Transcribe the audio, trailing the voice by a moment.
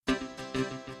Hi,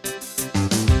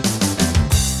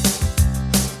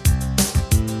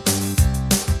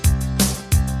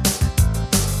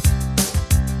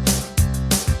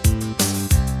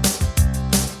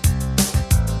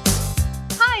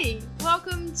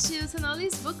 welcome to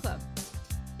Tonali's Book Club.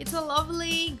 It's a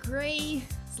lovely, gray,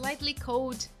 slightly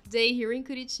cold day here in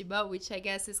Curitiba, which I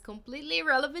guess is completely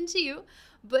irrelevant to you,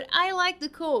 but I like the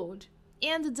cold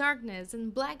and the darkness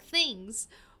and black things,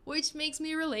 which makes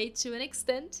me relate to an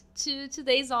extent to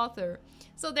today's author.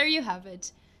 So there you have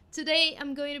it. Today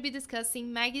I'm going to be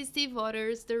discussing Maggie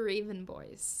Stiefvater's The Raven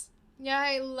Boys. Yeah,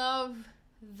 I love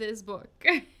this book.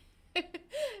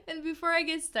 And before I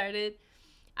get started,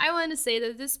 I want to say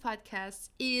that this podcast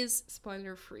is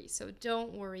spoiler free, so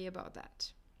don't worry about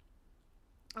that.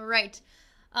 All right,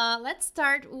 let's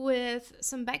start with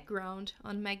some background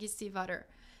on Maggie Stiefvater.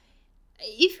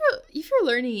 If you're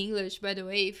learning English, by the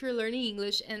way, if you're learning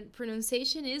English and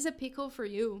pronunciation is a pickle for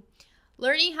you,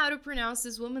 learning how to pronounce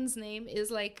this woman's name is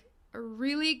like a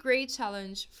really great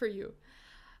challenge for you.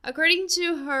 According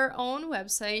to her own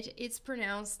website, it's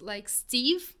pronounced like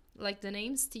Steve, like the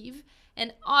name Steve,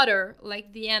 and otter,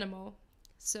 like the animal.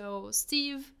 So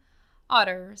Steve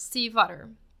Otter.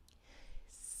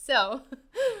 So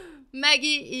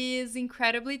Maggie is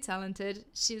incredibly talented.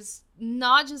 She's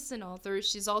not just an author,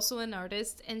 she's also an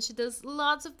artist, and she does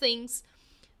lots of things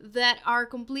that are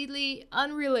completely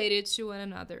unrelated to one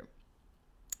another.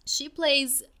 She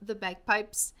plays the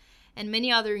bagpipes and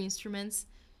many other instruments.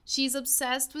 She's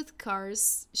obsessed with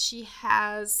cars. She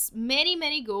has many,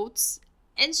 many goats,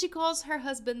 and she calls her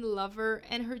husband Lover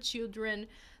and her children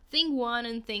Thing 1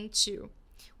 and Thing 2,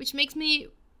 which makes me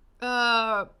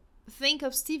think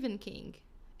of Stephen King.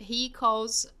 He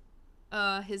calls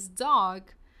his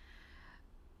dog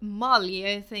Molly,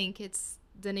 I think it's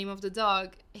the name of the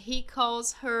dog. He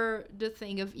calls her the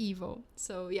Thing of Evil.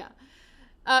 So yeah,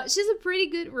 she's a pretty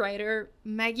good writer.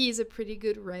 Maggie is a pretty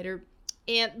good writer.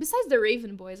 And besides The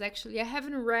Raven Boys, actually, I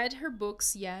haven't read her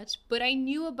books yet, but I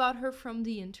knew about her from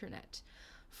the internet,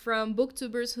 from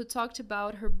booktubers who talked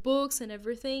about her books and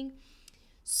everything.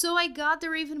 So I got The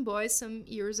Raven Boys some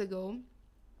years ago.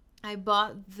 I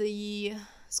bought the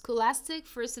Scholastic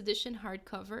first edition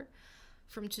hardcover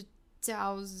from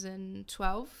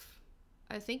 2012,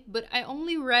 I think, but I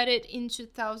only read it in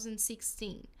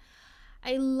 2016.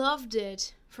 I loved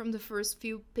it from the first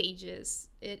few pages.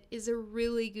 It is a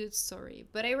really good story,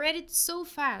 but I read it so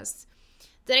fast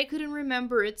that I couldn't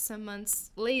remember it some months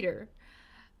later.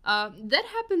 That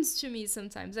happens to me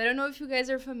sometimes. I don't know if you guys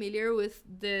are familiar with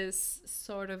this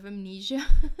sort of amnesia,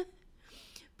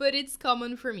 but it's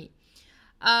common for me.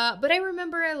 But I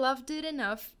remember I loved it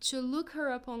enough to look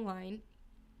her up online,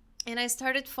 and I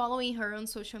started following her on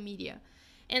social media.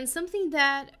 And something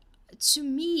that to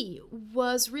me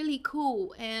was really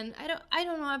cool, and I don't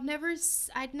know,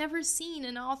 I'd never seen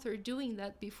an author doing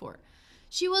that before.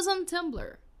 She was on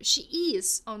Tumblr. She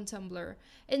is on Tumblr,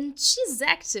 and she's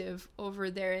active over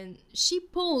there, and she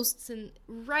posts and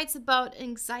writes about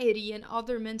anxiety and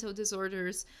other mental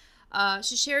disorders.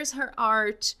 She shares her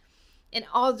art and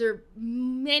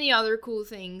many other cool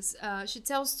things. She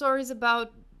tells stories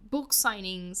about book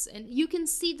signings, and you can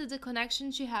see that the connection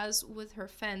she has with her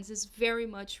fans is very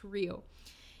much real.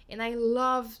 And I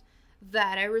love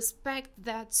that. I respect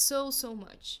that so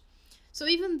much. So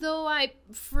even though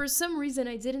for some reason,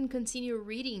 I didn't continue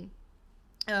reading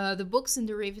the books in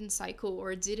the Raven Cycle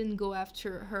or didn't go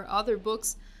after her other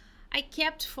books, I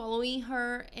kept following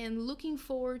her and looking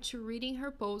forward to reading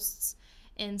her posts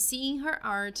and seeing her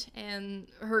art and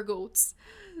her goats.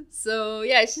 So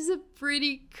yeah, she's a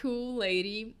pretty cool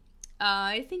lady.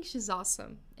 I think she's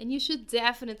awesome, and you should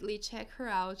definitely check her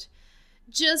out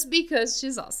just because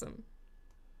she's awesome.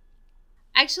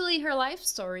 Actually, her life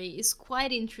story is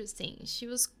quite interesting. She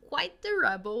was quite the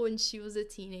rebel when she was a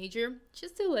teenager. She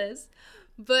still is,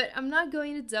 but I'm not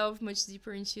going to delve much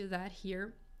deeper into that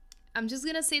here. I'm just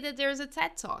gonna say that there's a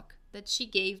TED Talk that she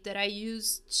gave that I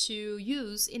used to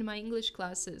use in my English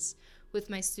classes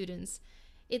with my students.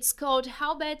 It's called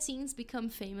How Bad Teens Become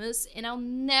Famous, and I'll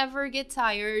never get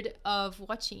tired of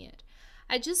watching it.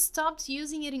 I just stopped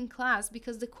using it in class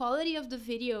because the quality of the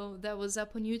video that was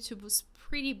up on YouTube was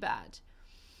pretty bad.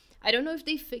 I don't know if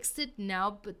they fixed it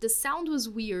now, but the sound was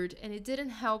weird and it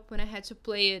didn't help when I had to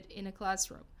play it in a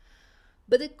classroom.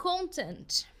 But the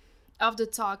content of the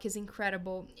talk is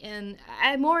incredible, and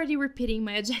I'm already repeating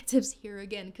my adjectives here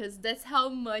again because that's how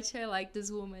much I like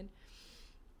this woman.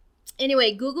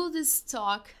 Anyway, Google this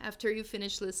talk after you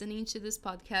finish listening to this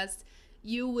podcast.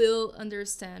 You will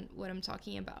understand what I'm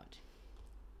talking about.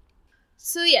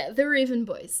 So yeah, The Raven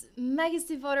Boys. Maggie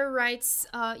Stiefvater writes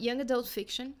young adult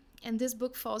fiction. and this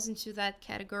book falls into that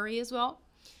category as well.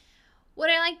 What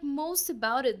I like most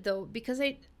about it, though, because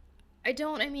I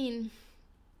mean,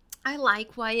 I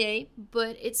like YA,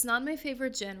 but it's not my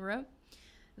favorite genre.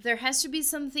 There has to be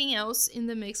something else in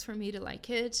the mix for me to like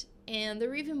it, and The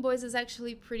Raven Boys is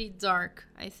actually pretty dark,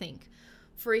 I think.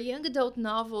 For a young adult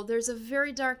novel, there's a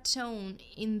very dark tone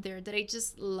in there that I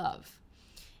just love.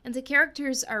 And the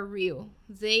characters are real.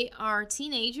 They are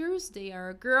teenagers, they are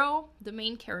a girl. The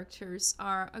main characters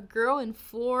are a girl and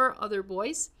 4 other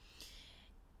boys.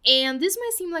 And this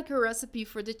might seem like a recipe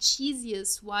for the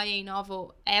cheesiest YA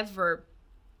novel ever,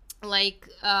 like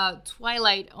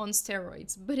Twilight on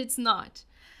steroids, but it's not.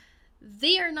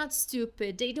 They are not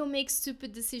stupid. They don't make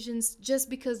stupid decisions just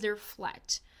because they're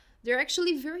flat. They're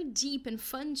actually very deep and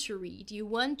fun to read. You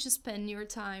want to spend your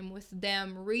time with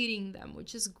them reading them,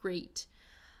 which is great.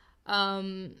 I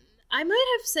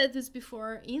might have said this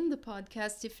before in the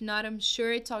podcast. If not, I'm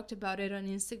sure I talked about it on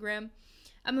Instagram.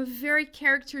 I'm a very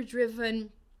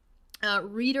character-driven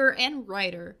reader and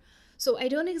writer. So I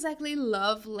don't exactly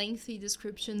love lengthy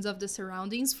descriptions of the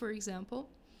surroundings, for example.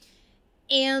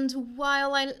 And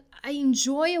while I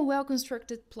enjoy a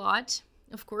well-constructed plot,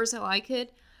 of course I like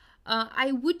it,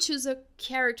 I would choose a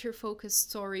character-focused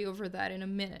story over that in a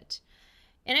minute.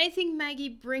 And I think Maggie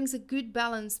brings a good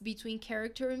balance between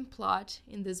character and plot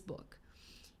in this book.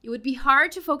 It would be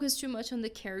hard to focus too much on the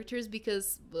characters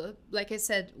because, like I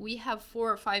said, we have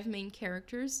 4 or 5 main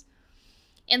characters,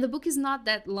 and the book is not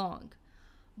that long.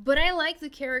 But I like the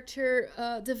character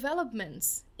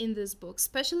developments in this book,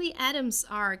 especially Adam's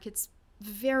arc. It's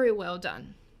very well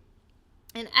done.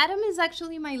 And Adam is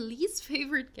actually my least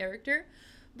favorite character,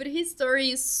 but his story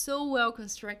is so well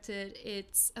constructed,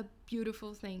 it's a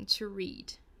beautiful thing to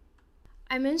read.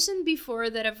 I mentioned before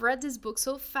that I've read this book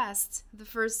so fast the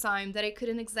first time that I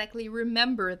couldn't exactly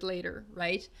remember it later,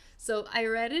 right? So I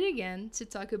read it again to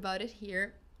talk about it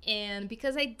here, and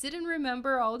because I didn't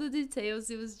remember all the details,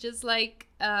 it was just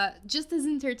just as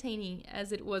entertaining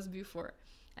as it was before.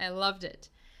 I loved it.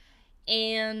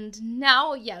 And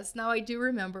now I do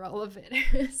remember all of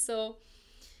it. So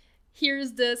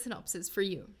here's the synopsis for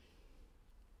you.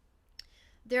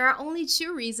 There are only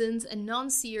 2 reasons a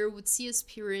non-seer would see a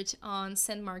spirit on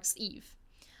St. Mark's Eve.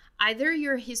 Either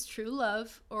you're his true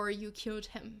love or you killed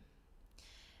him.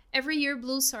 Every year,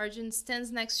 Blue Sargent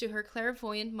stands next to her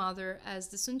clairvoyant mother as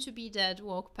the soon-to-be dead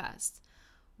walk past.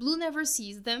 Blue never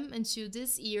sees them until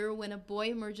this year when a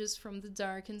boy emerges from the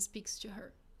dark and speaks to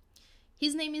her.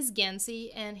 His name is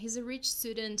Gansey, and he's a rich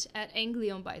student at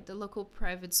Anglionby, the local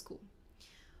private school.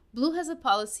 Blue has a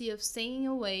policy of staying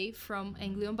away from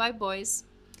Anglionby boys.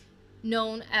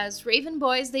 Known as Raven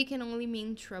Boys, they can only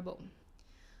mean trouble.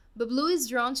 But Blue is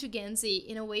drawn to Gansey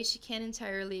in a way she can't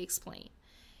entirely explain.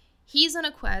 He's on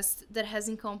a quest that has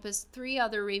encompassed 3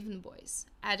 other Raven Boys.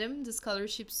 Adam, the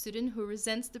scholarship student who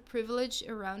resents the privilege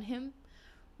around him.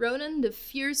 Ronan, the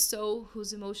fierce soul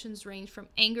whose emotions range from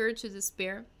anger to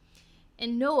despair.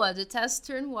 And Noah, the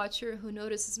taciturn watcher who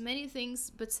notices many things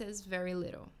but says very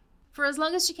little. For as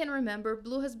long as she can remember,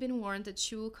 Blue has been warned that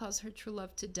she will cause her true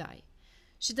love to die.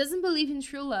 She doesn't believe in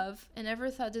true love and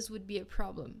never thought this would be a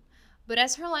problem. But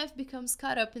as her life becomes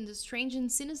caught up in the strange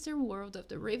and sinister world of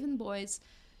the Raven Boys,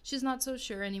 she's not so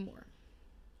sure anymore.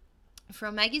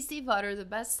 From Maggie Stiefvater, the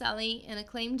best-selling and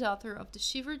acclaimed author of the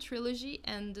Shiver trilogy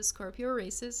and the Scorpio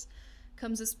Races,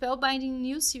 comes a spellbinding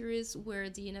new series where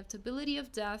the inevitability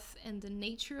of death and the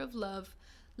nature of love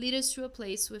lead us to a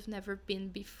place we've never been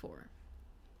before.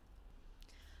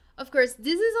 Of course,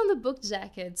 this is on the book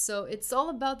jacket, so it's all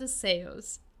about the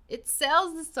sales. It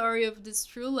sells the story of this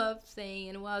true love thing,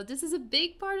 and while this is a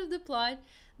big part of the plot,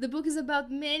 the book is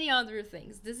about many other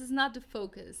things. This is not the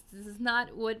focus. This is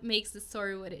not what makes the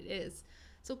story what it is.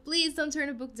 So please don't turn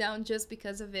a book down just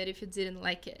because of it if you didn't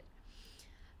like it.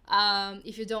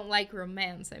 If you don't like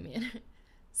romance, I mean.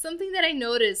 Something that I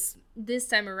noticed this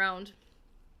time around,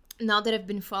 now that I've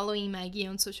been following Maggie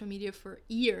on social media for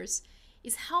years,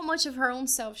 is how much of her own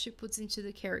self she puts into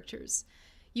the characters.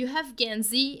 You have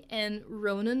Gansey and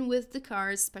Ronan with the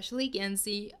cards, especially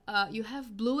Gansey. You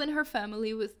have Blue and her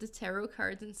family with the tarot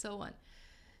cards and so on.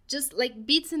 Just like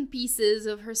bits and pieces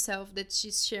of herself that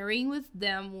she's sharing with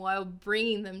them while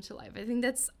bringing them to life. I think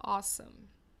that's awesome.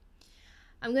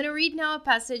 I'm going to read now a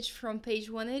passage from page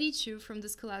 182 from the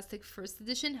Scholastic First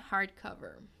Edition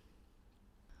hardcover.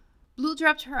 Blue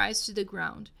dropped her eyes to the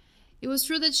ground. It was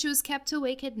true that she was kept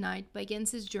awake at night by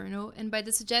Gansey's journal and by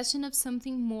the suggestion of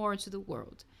something more to the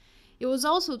world. It was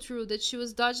also true that she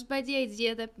was dodged by the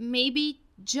idea that maybe,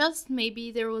 just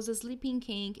maybe, there was a sleeping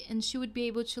king and she would be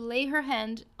able to lay her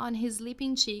hand on his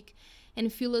sleeping cheek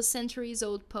and feel a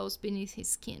centuries-old pulse beneath his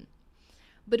skin.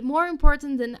 But more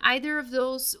important than either of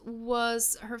those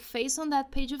was her face on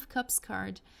that Page of Cups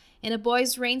card, and a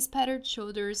boy's rain-spattered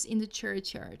shoulders in the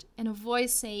churchyard, and a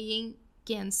voice saying,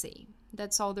 Gansey.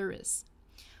 That's all there is.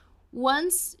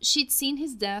 Once she'd seen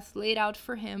his death laid out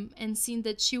for him and seen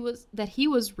that he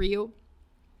was real,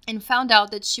 and found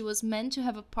out that she was meant to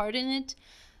have a part in it,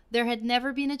 there had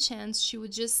never been a chance she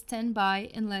would just stand by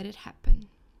and let it happen.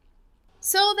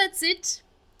 So that's it.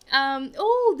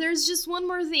 There's just one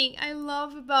more thing I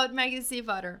love about Maggie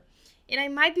Stiefvater. And I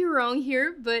might be wrong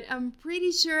here, but I'm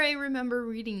pretty sure I remember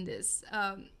reading this,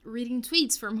 reading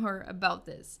tweets from her about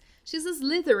this. She's a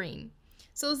Slytherin.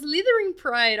 So Slytherin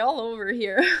pride all over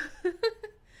here.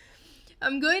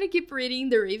 I'm going to keep reading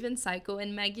The Raven Cycle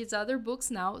and Maggie's other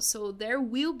books now, so there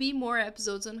will be more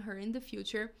episodes on her in the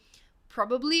future,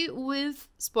 probably with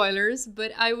spoilers,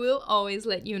 but I will always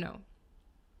let you know.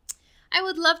 I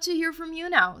would love to hear from you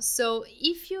now, so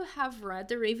if you have read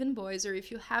The Raven Boys or if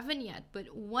you haven't yet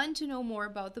but want to know more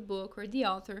about the book or the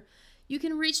author, you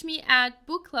can reach me at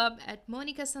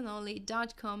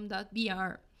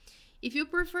bookclub@monicasanoli.com.br. If you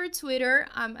prefer Twitter,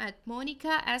 I'm at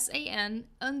Monica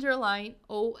SAN_OLI.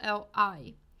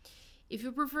 If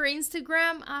you prefer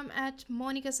Instagram, I'm at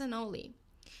Monica Sanoli.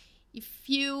 If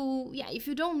you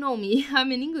don't know me,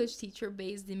 I'm an English teacher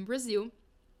based in Brazil.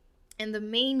 And the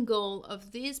main goal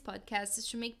of this podcast is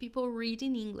to make people read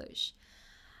in English.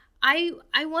 I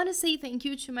want to say thank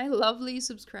you to my lovely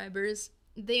subscribers.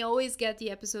 They always get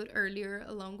the episode earlier,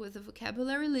 along with a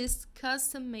vocabulary list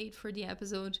custom made for the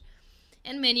episode,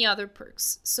 and many other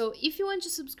perks. So if you want to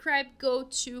subscribe, go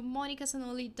to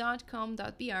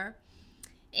monicasanoli.com.br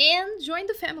and join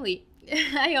the family.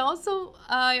 I also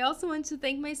want to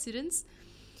thank my students,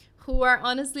 who are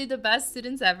honestly the best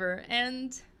students ever.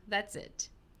 And that's it.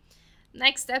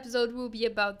 Next episode will be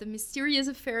about The Mysterious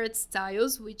Affair at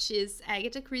Styles, which is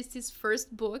Agatha Christie's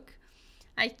first book.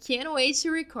 I can't wait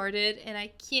to record it, and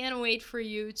I can't wait for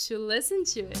you to listen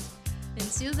to it.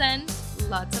 Until then,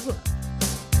 lots of love.